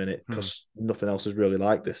league at the minute, because nothing else is really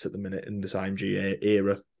like this at the minute in this IMG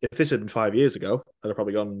era. If this had been 5 years ago, I'd have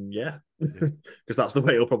probably gone, yeah, because that's the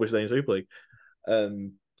way it'll probably stay in Super League.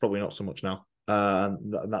 Probably not so much now,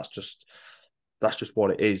 and that's just what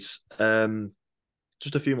it is.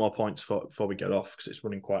 Just a few more points before we get off, because it's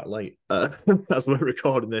running quite late as we're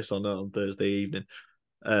recording this on Thursday evening.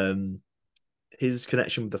 His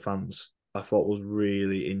connection with the fans, I thought, was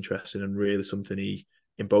really interesting, and really something he,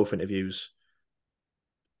 in both interviews,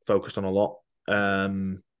 focused on a lot.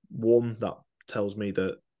 One that tells me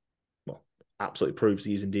that, well, absolutely proves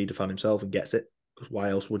he's indeed a fan himself and gets it, because why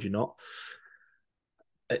else would you not?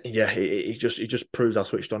 Yeah, he just proves how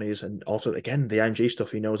switched on he is, and also again the IMG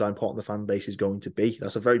stuff. He knows how important the fan base is going to be.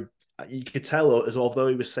 That's a very, you could tell, as although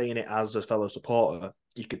he was saying it as a fellow supporter,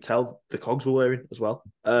 you could tell the cogs were wearing as well.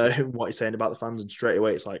 What he's saying about the fans, and straight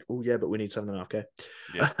away it's like, oh yeah, but we need 7.5K,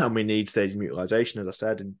 and we need stadium utilization, as I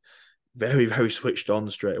said, and very very switched on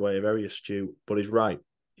straight away, very astute. But he's right,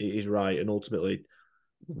 he's right, and ultimately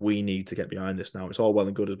we need to get behind this now. It's all well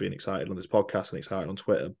and good as being excited on this podcast and excited on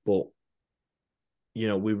Twitter, but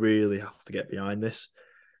we really have to get behind this.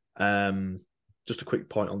 Just a quick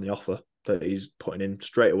point on the offer that he's putting in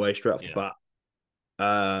straight away, straight off the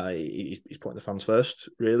bat. He's putting the fans first,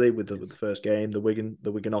 really, with the first game. The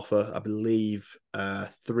Wigan offer, I believe,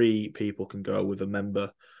 3 people can go with a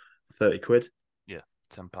member, £30. Yeah,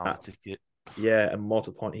 £10 a ticket. Yeah, and more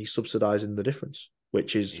to the point, he's subsidising the difference,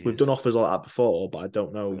 which is we've done offers like that before, but I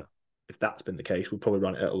don't know if that's been the case. We'd probably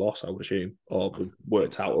run it at a loss, I would assume, or we've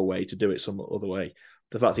worked out a way to do it some other way.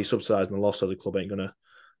 The fact he's subsidising the loss, so the club ain't going to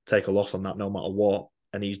take a loss on that no matter what,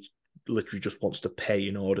 and he literally just wants to pay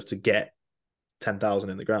in order to get 10,000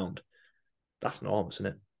 in the ground. That's enormous, isn't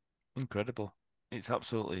it? Incredible. It's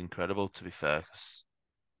absolutely incredible, to be fair, because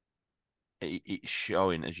it's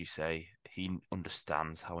showing, as you say, he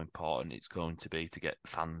understands how important it's going to be to get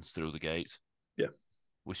fans through the gates. Yeah.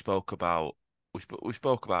 we spoke about we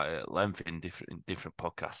spoke about it at length in different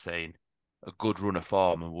podcasts, saying a good run of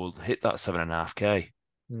form and we'll hit that 7.5K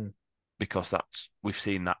Mm. because we've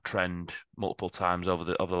seen that trend multiple times over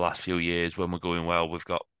the last few years. When we're going well, we've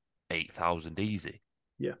got 8,000 easy.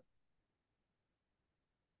 Yeah.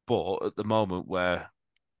 But at the moment, where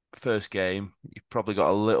first game, you've probably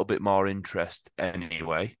got a little bit more interest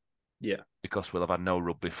anyway. Yeah. Because we'll have had no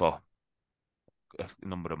rugby for a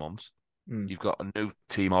number of months. Mm. You've got a new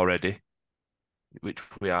team already, which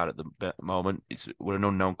we are at the moment. We're an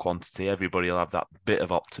unknown quantity. Everybody will have that bit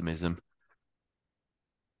of optimism.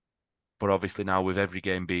 But obviously now with every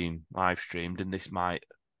game being live streamed, and this might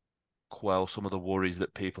quell some of the worries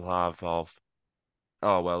that people have of,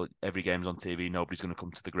 oh, well, every game's on TV, nobody's going to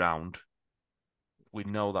come to the ground. We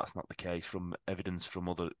know that's not the case from evidence from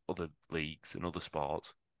other leagues and other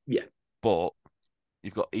sports. Yeah. But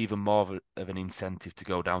you've got even more of an incentive to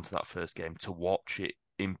go down to that first game to watch it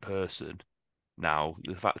in person. Now,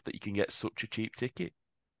 the fact that you can get such a cheap ticket.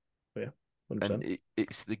 Yeah. 100%. And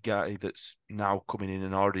it's the guy that's now coming in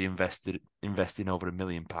and already investing over £1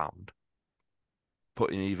 million,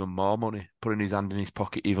 putting even more money, putting his hand in his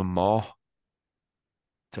pocket even more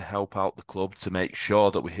to help out the club to make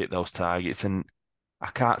sure that we hit those targets. And I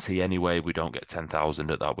can't see any way we don't get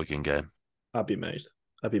 10,000 at that Wigan game. I'd be amazed.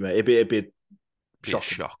 It'd be Be a shocking.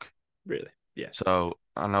 shock. Really. Yeah. So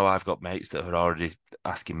I know I've got mates that are already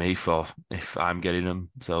asking me for if I'm getting them,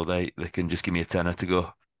 so they can just give me a tenner to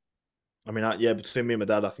go. I mean, yeah, between me and my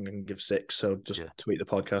dad, I think I can give 6. So just Yeah, tweet the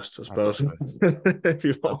podcast, I I'll go suppose. for it. If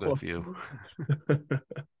you I'll want go for you. one.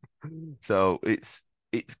 So it's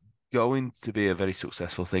going to be a very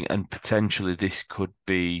successful thing, and potentially this could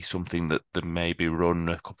be something that they maybe run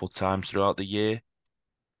a couple of times throughout the year.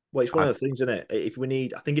 Well, it's one I, of the things, isn't it? If we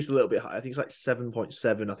need, I think it's a little bit high. I think it's like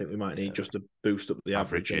 7.7. I think we might need yeah, just to boost up the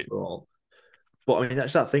average average it. overall. But I mean,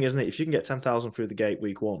 that's that thing, isn't it? If you can get 10,000 through the gate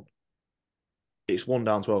week 1, it's 1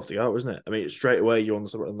 down 12 to go, isn't it? I mean, it's straight away you're on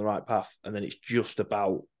the right path, and then it's just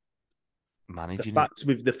about Managing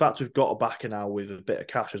it. the fact we've got a backer now with a bit of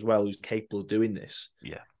cash as well who's capable of doing this.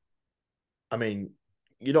 Yeah. I mean,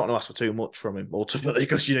 you don't want to ask for too much from him ultimately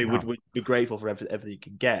because No. we'd be grateful for everything you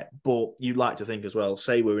can get. But you'd like to think as well,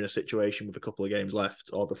 say we're in a situation with a couple of games left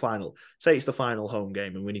or the final, say it's the final home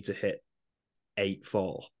game and we need to hit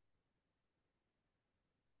 8-4.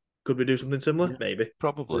 Could we do something similar? Yeah. Maybe.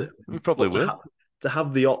 Probably. We probably But will. to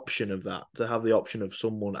have the option of that, to have the option of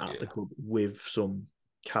someone at the Yeah. club with some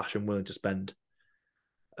cash and willing to spend,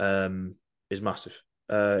 is massive.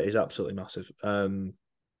 Is absolutely massive. And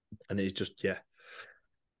it's just, yeah,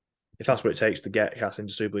 if that's what it takes to get Cass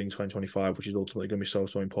into Super League in 2025, which is ultimately going to be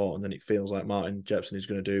so important, then it feels like Martin Jepson is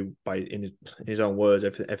going to do, in his own words,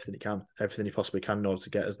 everything he can, everything he possibly can in order to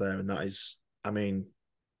get us there. And that is, I mean,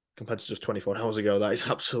 compared to just 24 hours ago, that is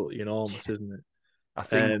absolutely enormous, isn't it? I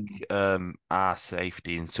think our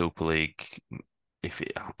safety in Super League, if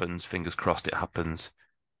it happens, fingers crossed it happens,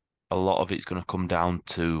 a lot of it's going to come down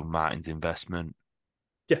to Martin's investment.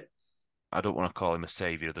 Yeah. I don't want to call him a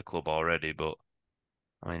saviour of the club already, but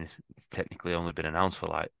I mean, it's technically only been announced for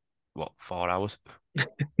like, what, 4 hours?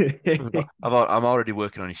 I'm already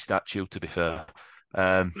working on his statue, to be fair.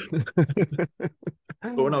 Um,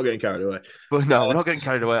 But we're not getting carried away. But no, we're not getting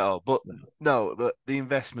carried away at all. But No. no, the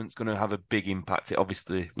investment's going to have a big impact.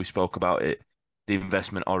 Obviously, we spoke about it. The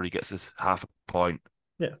investment already gets us half a point.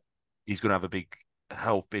 Yeah. He's going to have a big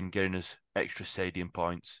help in getting us extra stadium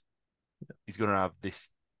points. He's going to have this.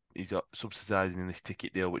 He's got subsidising this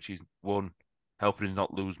ticket deal, which is one, helping us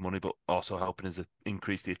not lose money, but also helping us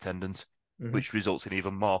increase the attendance, which results in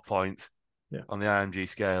even more points on the IMG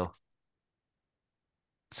scale.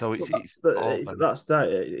 So it's all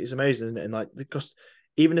it's amazing, isn't it? And like, because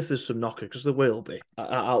even if there's some knocker, because there will be,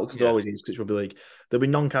 because there always is, because it's rugby league, there'll be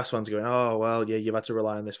non-cast fans going, "Oh well, yeah, you've had to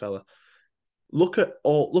rely on this fella." Look at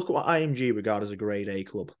what IMG regard as a grade A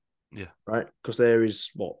club, yeah, right? Because there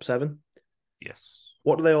is what, 7. yes,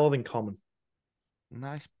 What do they all have in common?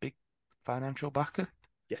 nice big financial backer.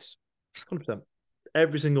 Yes, 100%.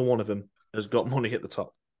 Every single one of them has got money at the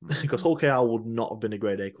top. Because Hull KR would not have been a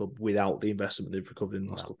grade A club without the investment they've recovered in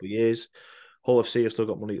the last couple of years. Hull FC have still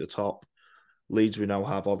got money at the top. Leeds we now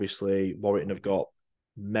have, obviously. Warrington have got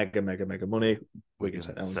mega money. Wigan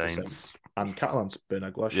St Helens the same. And Catalan's been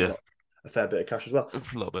got a fair bit of cash as well.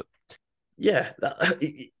 A little bit. Yeah,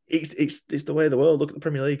 it's the way of the world. Look at the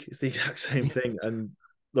Premier League. It's the exact same thing. And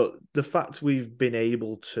look, the fact we've been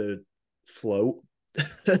able to float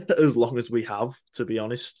as long as we have, to be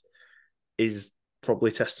honest, is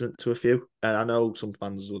probably testament to a few. And I know some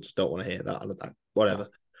fans will just don't want to hear that and whatever. No.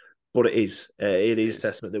 But it is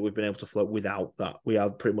testament that we've been able to float without that. We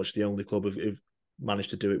are pretty much the only club who've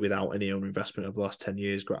managed to do it without any owner investment over the last 10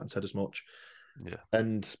 years. Grattan said as much. Yeah.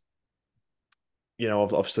 And,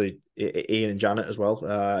 obviously Ian and Janet as well.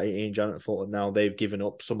 Ian and Janet Fulton, now they've given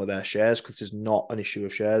up some of their shares because this is not an issue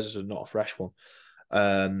of shares. This is not a fresh one.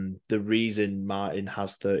 The reason Martin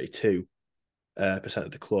has 32%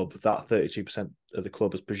 of the club, that 32% of the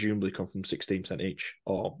club has presumably come from 16% each,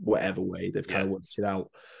 or whatever way they've kind of worked it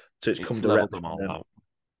out. So it's come leveled directly them from all them. out.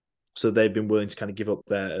 So they've been willing to kind of give up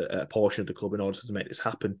their portion of the club in order to make this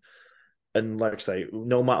happen. And like I say,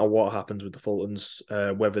 no matter what happens with the Fultons,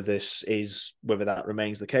 whether that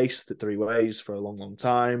remains the case, the three ways for a long, long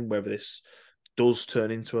time, whether this does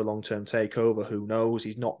turn into a long-term takeover, who knows?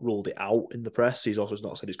 He's not ruled it out in the press. He's also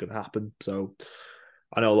not said it's going to happen. So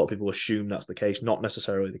I know a lot of people assume that's the case, not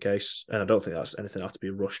necessarily the case. And I don't think that's anything that has to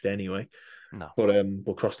be rushed anyway. No. But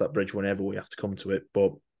we'll cross that bridge whenever we have to come to it.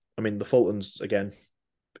 But I mean, the Fultons, again,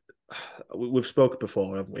 we've spoken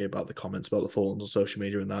before, haven't we, about the comments about the Fultons on social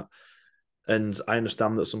media and that. And I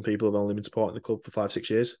understand that some people have only been supporting the club for 5-6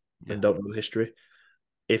 years and don't know the history.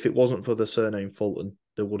 If it wasn't for the surname Fulton,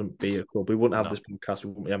 there wouldn't be a club. We wouldn't have this podcast. We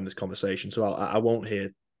wouldn't be having this conversation. So I won't hear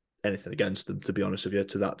anything against them, to be honest with you,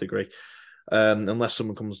 to that degree. Unless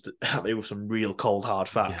someone comes at me with some real cold, hard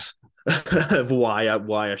facts of why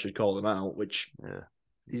I should call them out, which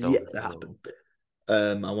is yet to happen.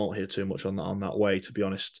 I won't hear too much on that way, to be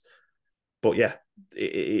honest. But yeah,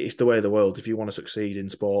 it's the way of the world. If you want to succeed in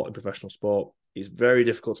sport, in professional sport, it's very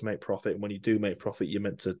difficult to make profit. And when you do make profit, you're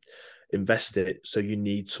meant to invest it. So you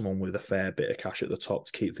need someone with a fair bit of cash at the top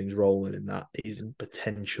to keep things rolling. And that is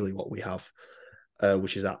potentially what we have,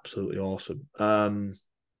 which is absolutely awesome.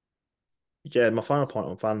 Yeah, my final point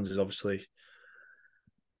on fans is obviously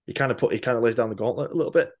he kind of lays down the gauntlet a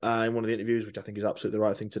little bit in one of the interviews, which I think is absolutely the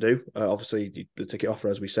right thing to do. Obviously, the ticket offer,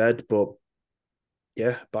 as we said, but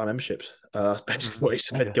yeah, buy memberships. That's basically what he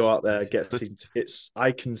said. Yeah. Go out there, get season tickets.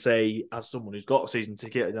 I can say, as someone who's got a season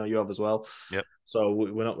ticket, I know you have as well. Yep. So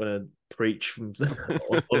we're not going to preach from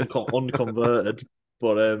unconverted.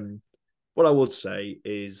 But what I would say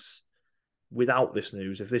is, without this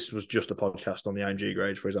news, if this was just a podcast on the IMG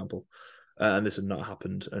grade, for example, and this had not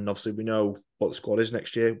happened, and obviously we know what the squad is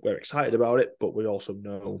next year, we're excited about it, but we also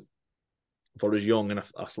know for as young and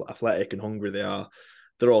athletic and hungry they are,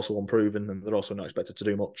 they're also unproven and they're also not expected to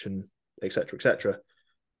do much, and etc. etc.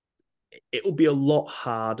 It will be a lot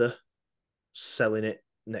harder selling it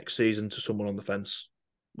next season to someone on the fence.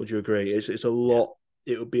 Would you agree? It's a lot.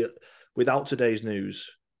 Yeah. It would be without today's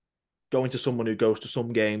news, going to someone who goes to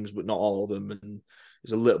some games but not all of them and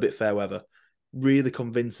is a little bit fair weather, really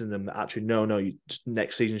convincing them that actually no,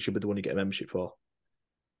 next season should be the one you get a membership for.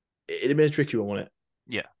 It'd be a tricky one, wouldn't it?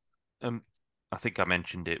 Yeah. I think I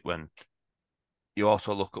mentioned it when you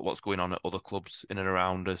also look at what's going on at other clubs in and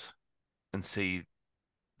around us and see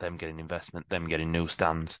them getting investment, them getting new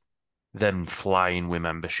stands, them flying with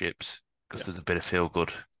memberships because there's a bit of feel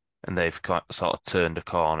good and they've sort of turned a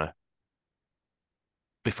corner.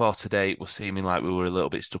 Before today, it was seeming like we were a little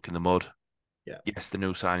bit stuck in the mud. Yeah. Yes, the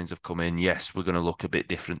new signings have come in. Yes, we're going to look a bit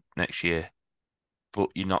different next year. But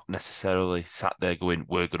you're not necessarily sat there going,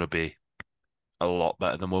 we're going to be a lot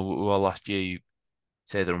better than we were last year. You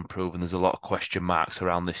say they're unproven. There's a lot of question marks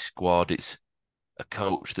around this squad. It's a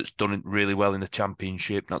coach that's done it really well in the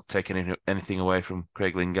Championship, not taking anything away from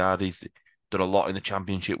Craig Lingard. He's done a lot in the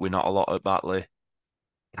Championship. We're not a lot at Batley.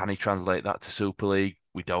 Can he translate that to Super League?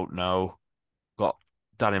 We don't know. Got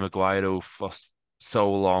Danny Maguire, who for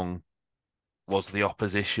so long was the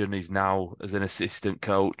opposition. He's now as an assistant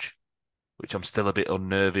coach, which I'm still a bit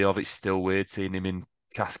unnervy of. It's still weird seeing him in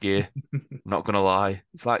Cas gear. Not going to lie.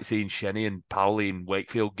 It's like seeing Shenny and Powley in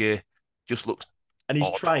Wakefield gear. Just looks And he's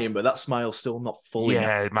odd. trying, but that smile's still not fully.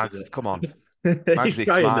 Yeah, Mags, come on. He's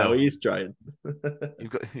trying now. He's trying.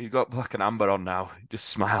 You've got black and amber on now. Just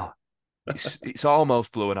smile. It's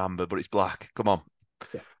almost blue and amber, but it's black. Come on.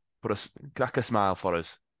 Yeah. Crack a smile for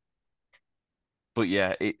us. But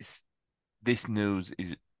yeah, this news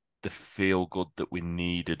is the feel good that we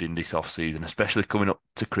needed in this off season, especially coming up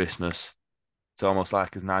to Christmas. It's almost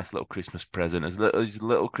like a nice little Christmas present, as a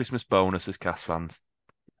little Christmas bonus as Cas fans.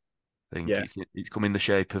 I think it's come in the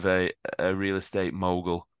shape of a real estate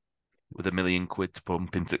mogul with £1 million to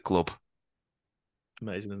pump into the club.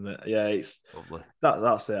 Amazing, isn't it? Yeah, it's lovely.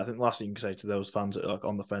 That's it. I think the last thing you can say to those fans that are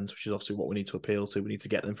on the fence, which is obviously what we need to appeal to, we need to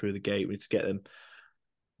get them through the gate. We need to get them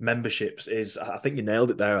memberships. I think you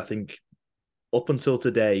nailed it there. I think up until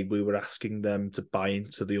today, we were asking them to buy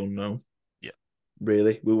into the unknown. Yeah,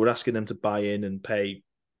 really, we were asking them to buy in and pay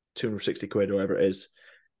 260 quid or whatever it is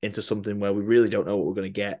into something where we really don't know what we're going to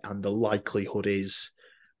get, and the likelihood is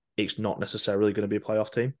it's not necessarily going to be a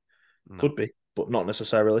playoff team. No. Could be, but not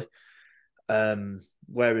necessarily.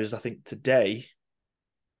 Whereas I think today,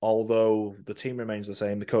 although the team remains the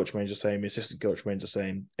same, the coach remains the same, the assistant coach remains the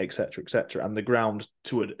same, etc., and the ground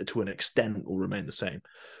to an extent will remain the same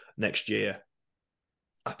next year.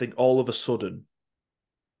 I think all of a sudden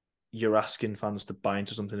you're asking fans to buy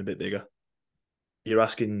into something a bit bigger. You're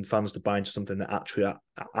asking fans to buy into something that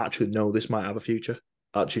actually know this might have a future.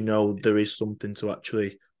 Actually know there is something to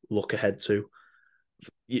actually look ahead to.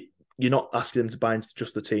 You're not asking them to buy into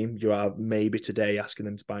just the team. You are maybe today asking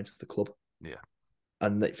them to buy into the club. Yeah.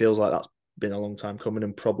 And it feels like that's been a long time coming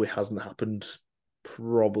and probably hasn't happened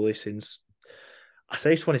probably since I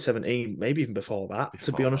say 2017, maybe even before that,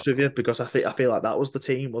 to be honest with you, because I feel like that was the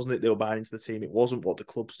team, wasn't it? They were buying into the team. It wasn't what the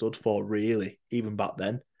club stood for, really, even back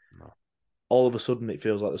then. No. All of a sudden, it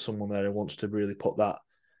feels like there's someone there who wants to really put that,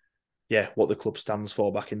 what the club stands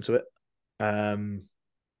for back into it. And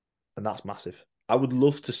that's massive. I would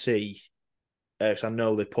love to see, because I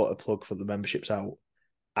know they put a plug for the memberships out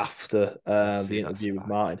after the interview with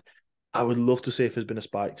Martin. I would love to see if there's been a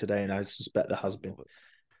spike today, and I suspect there has been.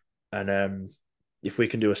 And if we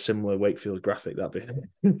can do a similar Wakefield graphic, that'd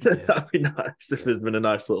be nice. If there's been a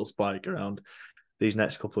nice little spike around these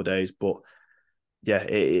next couple of days, but yeah,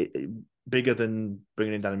 bigger than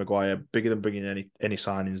bringing in Danny Maguire, bigger than bringing in any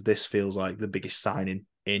signings. This feels like the biggest signing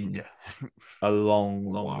in a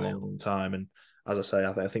long time. And as I say,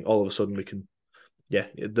 I think all of a sudden we can,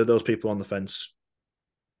 those people on the fence.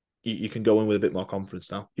 You can go in with a bit more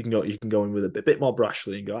confidence now. You can go in with a bit more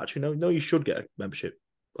brashly and go, actually, no, you should get a membership.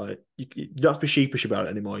 Like you don't have to be sheepish about it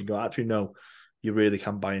anymore. You go, actually, no, you really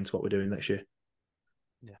can buy into what we're doing next year.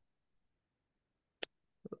 Yeah,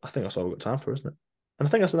 I think that's all we've got time for, isn't it? And I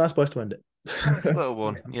think that's a nice place to end it. Nice little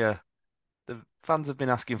one. Yeah, the fans have been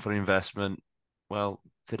asking for investment. Well,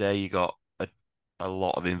 today you got a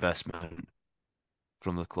lot of investment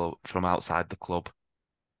from the club, from outside the club.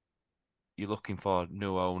 You're looking for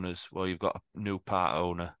new owners. Well, you've got a new part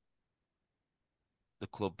owner. The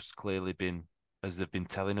club's clearly been, as they've been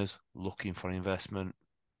telling us, looking for investment.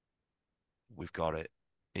 We've got it.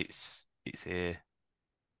 It's here.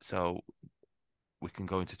 So we can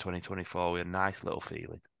go into 2024 with a nice little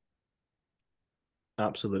feeling.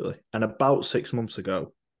 Absolutely. And about 6 months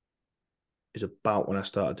ago is about when I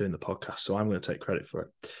started doing the podcast. So I'm going to take credit for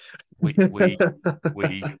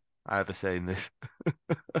it. I have a say in this.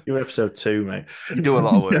 You're episode 2, mate. You do a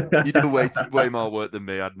lot of work. You do way more work than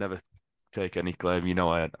me. I'd never take any claim. You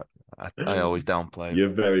know, I always downplay. You're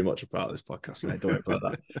very much a part of this podcast, mate. Don't worry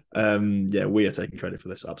about that. We are taking credit for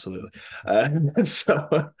this, absolutely.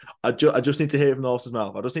 So I just need to hear it from the horse's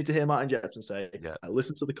mouth. I just need to hear Martin Jepson say, I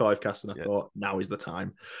listened to the Coivecast and I thought, now is the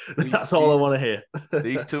time. That's all I want to hear.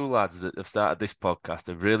 These two lads that have started this podcast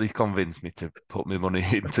have really convinced me to put my money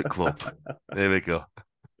into club. There we go.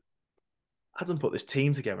 I hadn't put this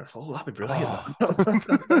team together. I thought, that'd be brilliant.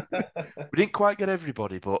 We didn't quite get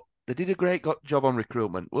everybody, but they did a great job on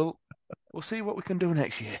recruitment. We'll see what we can do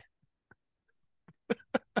next year.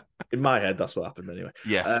 In my head, that's what happened anyway.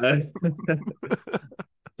 Yeah.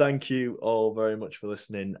 Thank you all very much for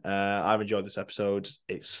listening. I've enjoyed this episode.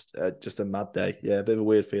 It's just a mad day. Yeah, a bit of a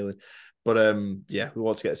weird feeling. But we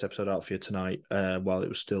want to get this episode out for you tonight while it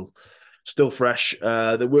was still fresh.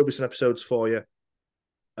 There will be some episodes for you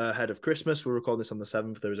ahead of Christmas. We're recording this on the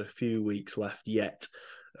 7th. There's a few weeks left yet.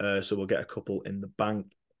 So we'll get a couple in the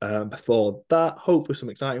bank before that. Hopefully some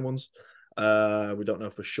exciting ones. We don't know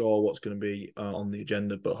for sure what's going to be on the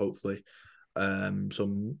agenda, but hopefully some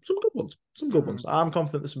good ones. Some good ones. I'm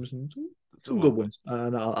confident there's some good ones,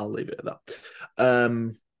 and I'll leave it at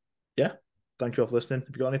that. Thank you all for listening.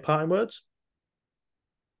 Have you got any parting words?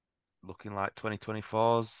 Looking like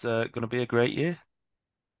 2024 is going to be a great year.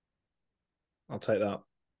 I'll take that.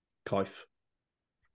 Coif.